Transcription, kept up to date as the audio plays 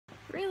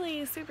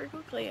Hey, super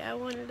quickly, I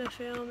wanted to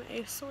film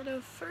a sort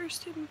of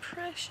first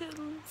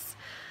impressions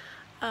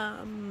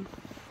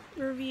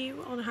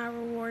review on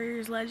Hyrule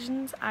Warriors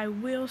Legends. I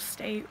will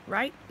state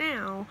right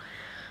now,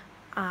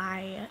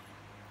 I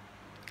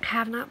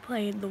have not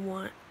played the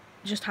one,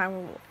 just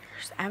Hyrule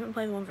Warriors. I haven't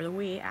played the one for the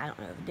Wii. I don't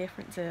know the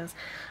differences.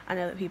 I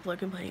know that people are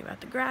complaining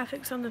about the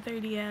graphics on the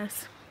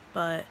 3DS,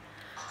 but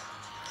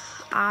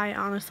I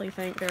honestly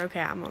think they're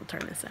okay. I'm gonna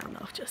turn this sound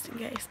off just in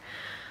case.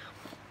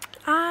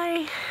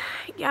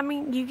 I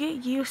mean, you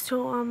get used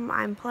to them.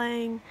 I'm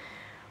playing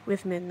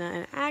with Midna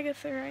and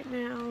Agatha right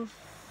now.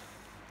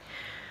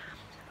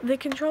 The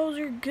controls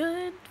are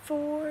good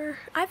for...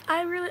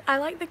 I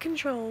like the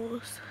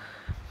controls.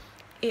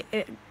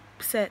 It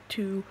set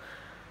to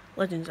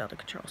Legend of Zelda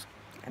controls.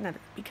 And that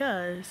is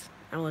because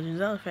I'm a Legend of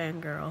Zelda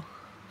fangirl.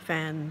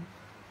 Fan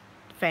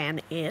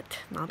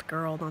not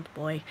girl, not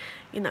boy.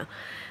 You know,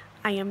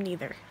 I am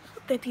neither.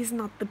 That is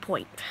not the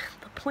point.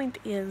 The point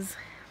is...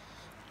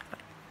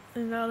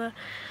 Zelda.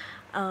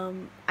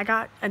 I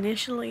got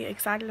initially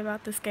excited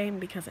about this game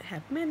because it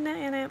had Midna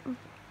in it.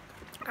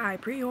 I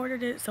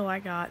pre-ordered it, so I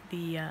got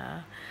the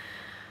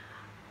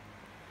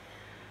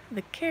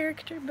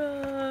character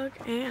book,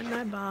 and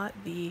I bought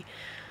the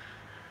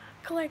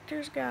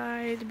collector's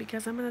guide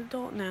because I'm an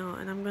adult now,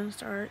 and I'm gonna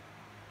start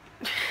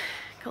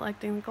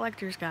collecting the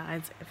collector's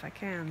guides if I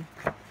can.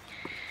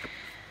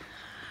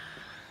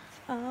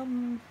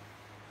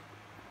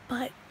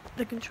 But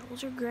the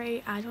controls are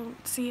great. I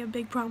don't see a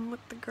big problem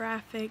with the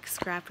graphics.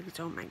 Graphics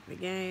don't make the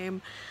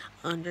game.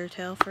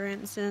 Undertale, for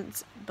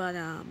instance. But,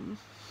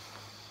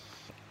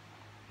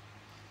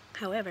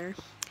 however,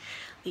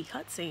 the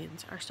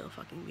cutscenes are still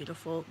fucking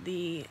beautiful.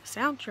 The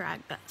soundtrack,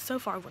 so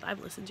far what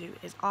I've listened to,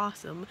 is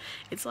awesome.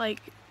 It's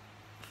like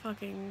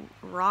fucking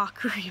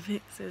rock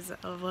remixes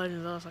of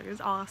Legend of Zelda. It's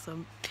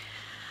awesome.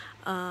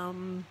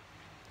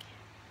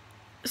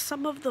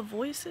 Some of the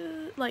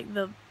voices, like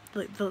the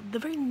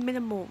very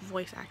minimal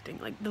voice acting,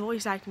 like the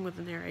voice acting with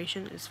the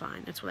narration is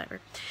fine, it's whatever,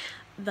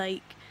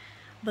 like,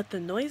 but the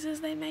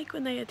noises they make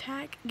when they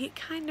attack get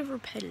kind of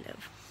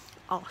repetitive.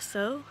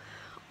 Also,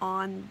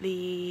 on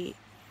the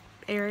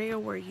area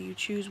where you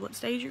choose what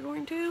stage you're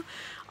going to,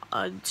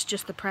 it's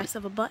just the press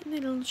of a button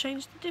and it'll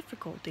change the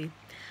difficulty.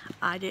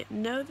 I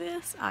didn't know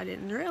this, I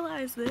didn't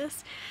realize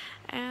this,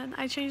 and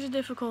I changed the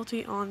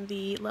difficulty on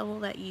the level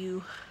that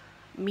you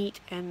meet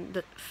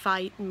and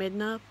fight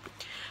Midna.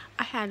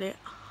 I had it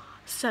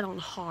set on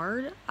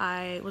hard.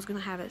 I was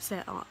gonna have it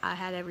set on, I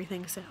had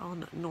everything set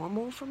on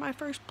normal for my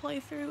first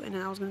playthrough, and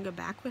then I was gonna go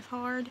back with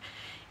hard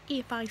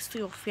if I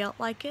still felt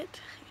like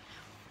it.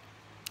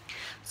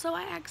 So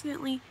I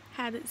accidentally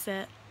had it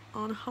set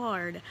on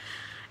hard.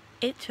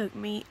 It took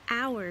me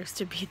hours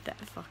to beat that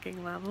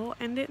fucking level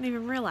and didn't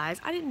even realize.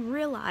 I didn't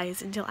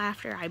realize until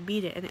after I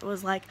beat it, and it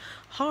was like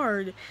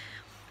hard,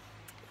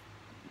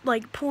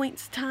 like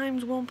points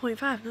times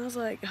 1.5, and I was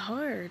like,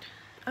 hard?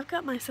 I've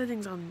got my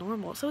settings on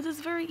normal, so it is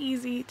very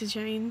easy to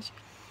change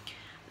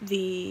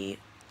the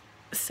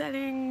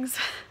settings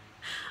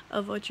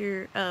of what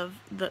your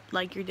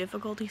your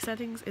difficulty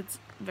settings. It's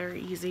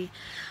very easy.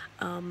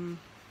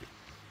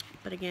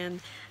 But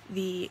again,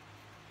 the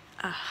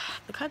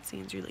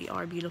cutscenes really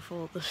are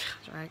beautiful. The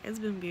soundtrack has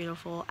been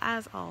beautiful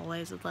as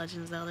always with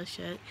Legend of Zelda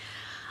shit.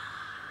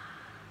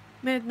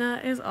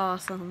 Midna is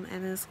awesome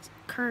and is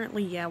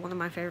currently, one of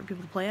my favorite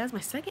people to play as. My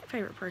second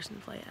favorite person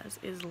to play as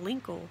is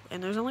Linkle,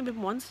 and there's only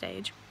been one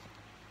stage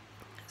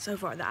so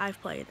far that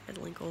I've played as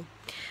Linkle,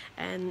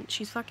 and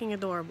she's fucking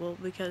adorable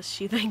because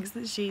she thinks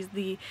that she's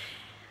the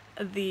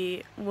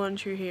one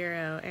true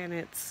hero, and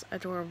it's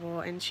adorable,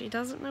 and she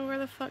doesn't know where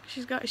the fuck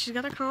she's got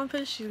a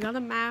compass, she's got a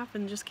map,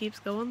 and just keeps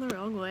going the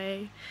wrong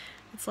way.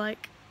 It's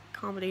like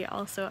comedy.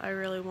 Also, I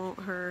really want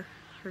her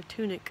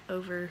tunic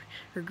over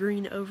her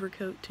green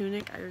overcoat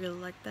tunic. I really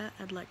like that.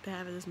 I'd like to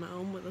have it as my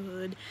own with a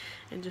hood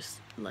and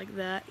just like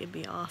that. It'd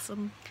be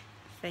awesome.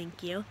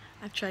 Thank you.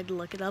 I've tried to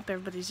look it up.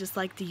 Everybody's just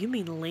like, do you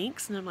mean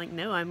links? And I'm like,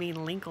 no, I mean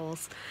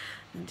Linkles.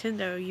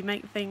 Nintendo, you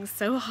make things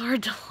so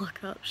hard to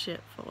look up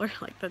shit for,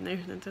 like the new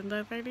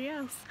Nintendo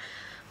 3DS.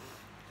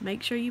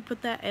 Make sure you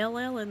put that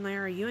LL in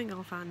there or you ain't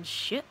gonna find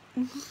shit.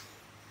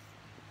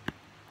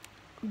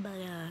 But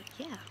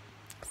yeah,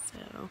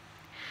 so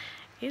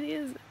it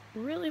is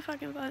really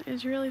fucking fun.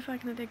 It's really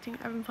fucking addicting.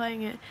 I've been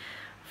playing it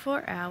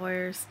for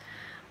hours,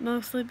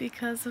 mostly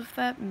because of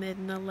that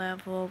Midna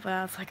level, but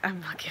I was like, I'm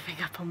not giving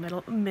up on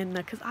Midna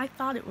because I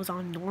thought it was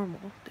on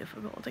normal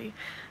difficulty.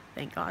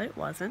 Thank God it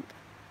wasn't.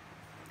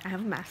 I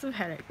have a massive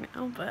headache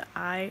now, but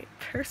I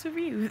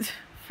persevered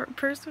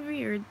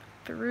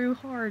through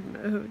hard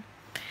mode.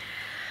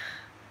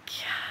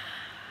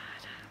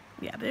 God.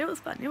 Yeah, but it was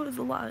fun.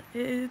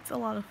 It's a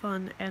lot of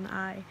fun, and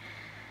I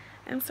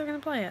am still gonna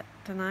play it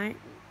tonight.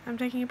 I'm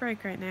taking a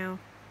break right now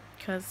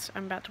because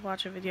I'm about to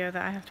watch a video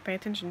that I have to pay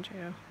attention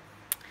to.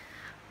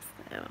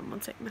 So I'm gonna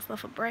take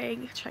myself a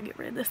break, try to get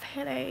rid of this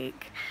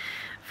headache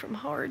from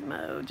hard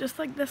mode. Just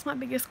like, that's my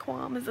biggest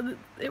qualm, is that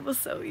it was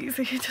so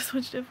easy to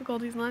switch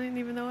difficulties and I didn't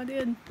even know I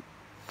did.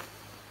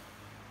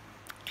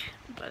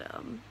 But it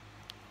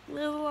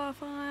was a lot of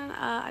fun.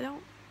 I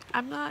don't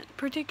I'm not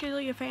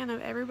particularly a fan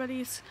of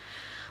everybody's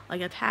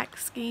like attack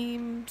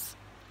schemes,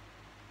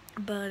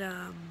 but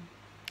I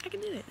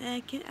can do it.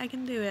 I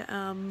can do it.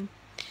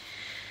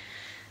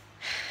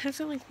 That's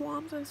the only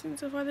qualms I've seen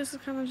so far. This is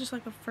kind of just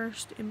like a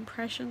first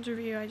impressions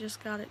review. I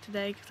just got it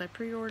today because I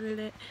pre-ordered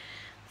it.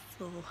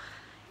 So,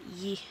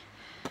 yeah.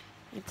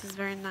 It is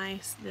very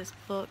nice. This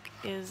book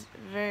is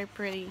very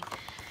pretty.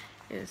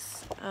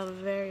 It's a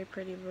very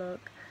pretty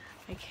book.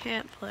 I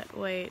can't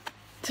wait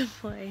to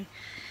play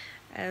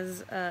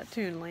as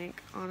Toon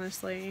Link,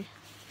 honestly.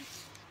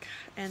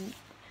 And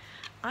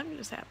I'm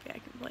just happy I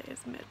can play as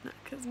Midna,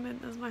 because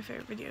Midna's my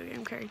favorite video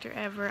game character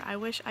ever. I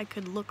wish I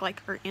could look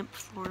like her imp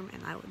form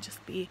and I would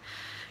just be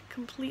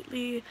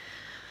completely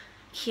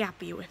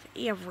happy with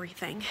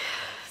everything.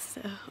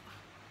 So,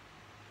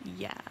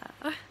 yeah.